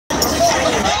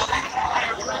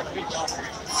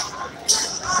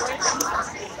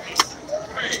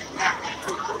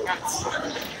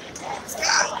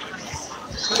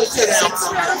Everybody.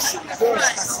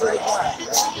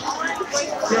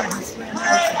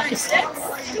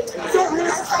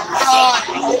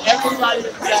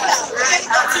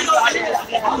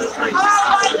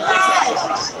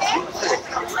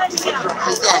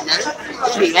 What's up, man?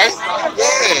 Pretty nice.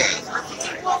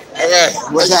 Yeah. All right.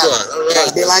 What's happening? All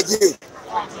right. They like you.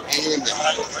 Hang in there.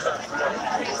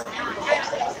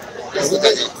 This is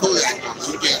like a Kodak.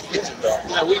 You get a picture, though.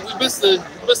 Yeah, we missed the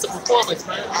performance,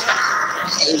 man.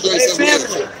 It was doing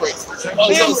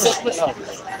something else.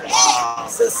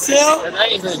 Cecile. And I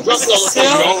ain't even drunk all the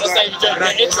time. Let's say you just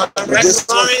the intro. I'm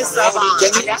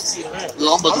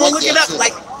gonna look it up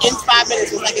like in 5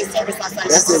 minutes. It's like in service outside.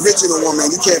 That's the original one, man.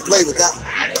 You can't play with that.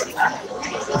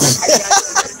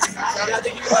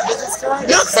 No, I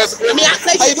mean, I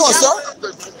say How you doing, sir?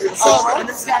 And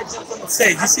this guy jumped on the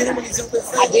stage. You see him when he jumped on the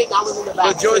stage? I didn't. I was in the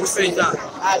back. George Faye died.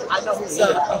 I know who's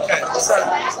up.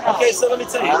 Okay, so let me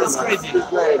tell you, it's crazy.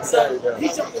 So he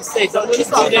jumped on the stage. So it's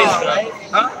 2 days, right?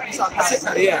 Huh?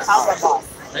 Yeah.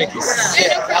 Thank you.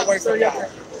 Yeah, that works for you.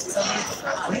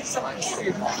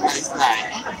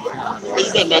 Where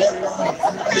you been, man?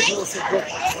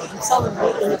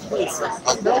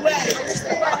 No way.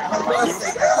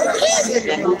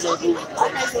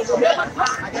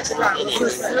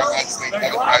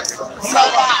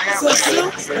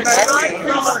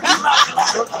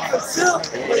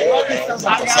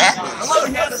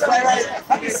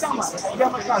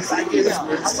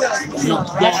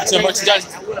 Merchandise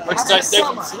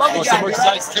table.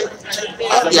 Merchandise table.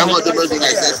 Yeah, I'm on the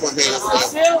merchandise. That's one thing.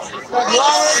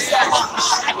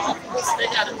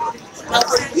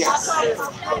 Yes. How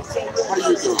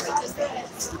you doing?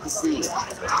 Good to see you.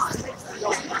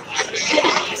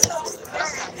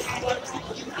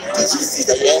 Did you see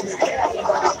the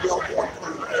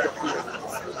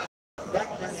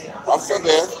I'm still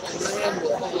there.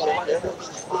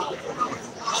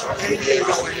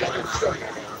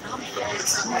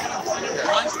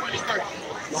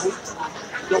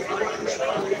 You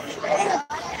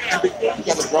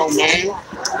got a grown man.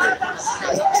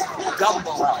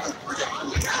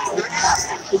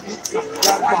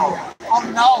 Oh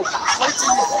no!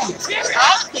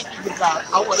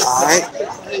 All right.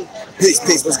 Peace,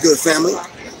 peace. What's good, family?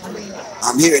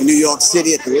 I'm here in New York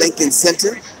City at the Lincoln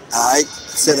Center. All right.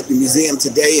 Set up a museum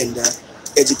today and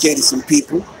educated some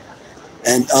people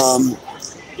and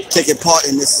taking part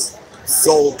in this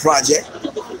soul project.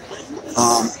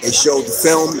 They showed the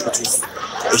film,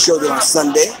 they showed it on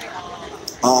Sunday.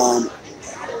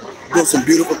 Doing some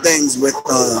beautiful things with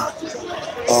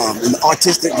in the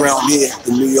artistic realm here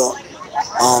in New York.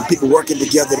 People working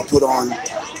together to put on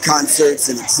concerts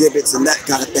and exhibits and that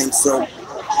kind of thing. So,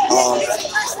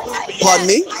 pardon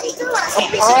me?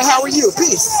 How are you?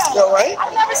 Peace. All right?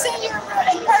 I've never seen you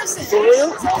in person. For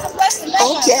real?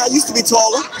 Okay, I used to be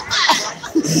taller.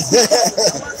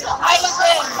 How you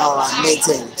been?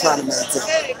 Maintaining, trying to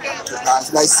maintain.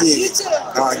 It's nice seeing you. You too.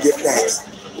 Good, thanks.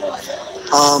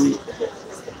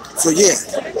 So yeah.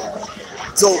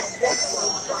 So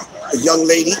a young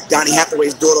lady, Donnie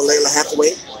Hathaway's daughter, Layla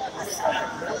Hathaway,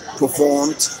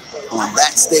 performed on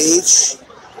backstage.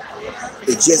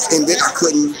 It just ended. I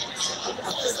couldn't.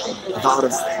 If I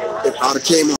would have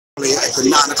came on at the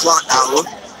 9 o'clock hour,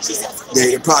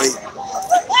 they'd probably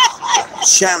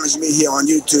challenged me here on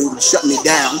YouTube and shut me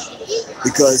down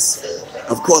because,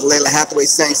 of course, Layla Hathaway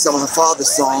sang some of her father's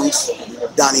songs,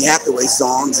 Donnie Hathaway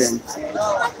songs, and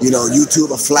you know, YouTube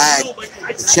will flag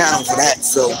the channel for that.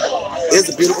 So it's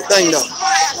a beautiful thing, though.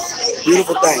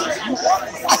 Beautiful thing.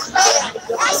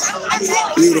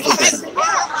 Beautiful thing.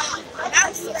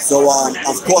 So,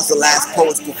 of course, the last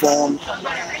poets performed,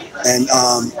 and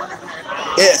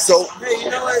yeah. So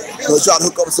we'll try to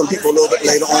hook up with some people a little bit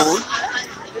later on.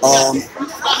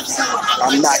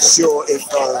 I'm not sure if.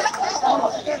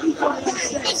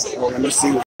 Well, let me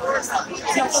see.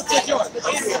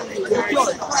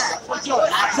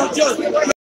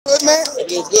 Good, man?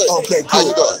 It is good. Okay, How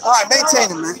you cool. doing? All right,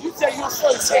 maintain it, man. You say you're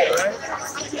first here, right?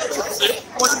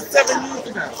 27 years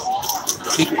ago.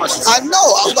 I know.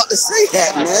 I was about to say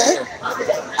that, man. I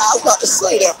was about to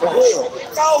say that for real.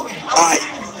 All right.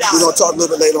 We're going to talk a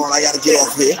little bit later on. I got to get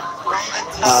off here.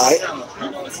 All right.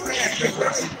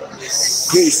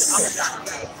 Peace.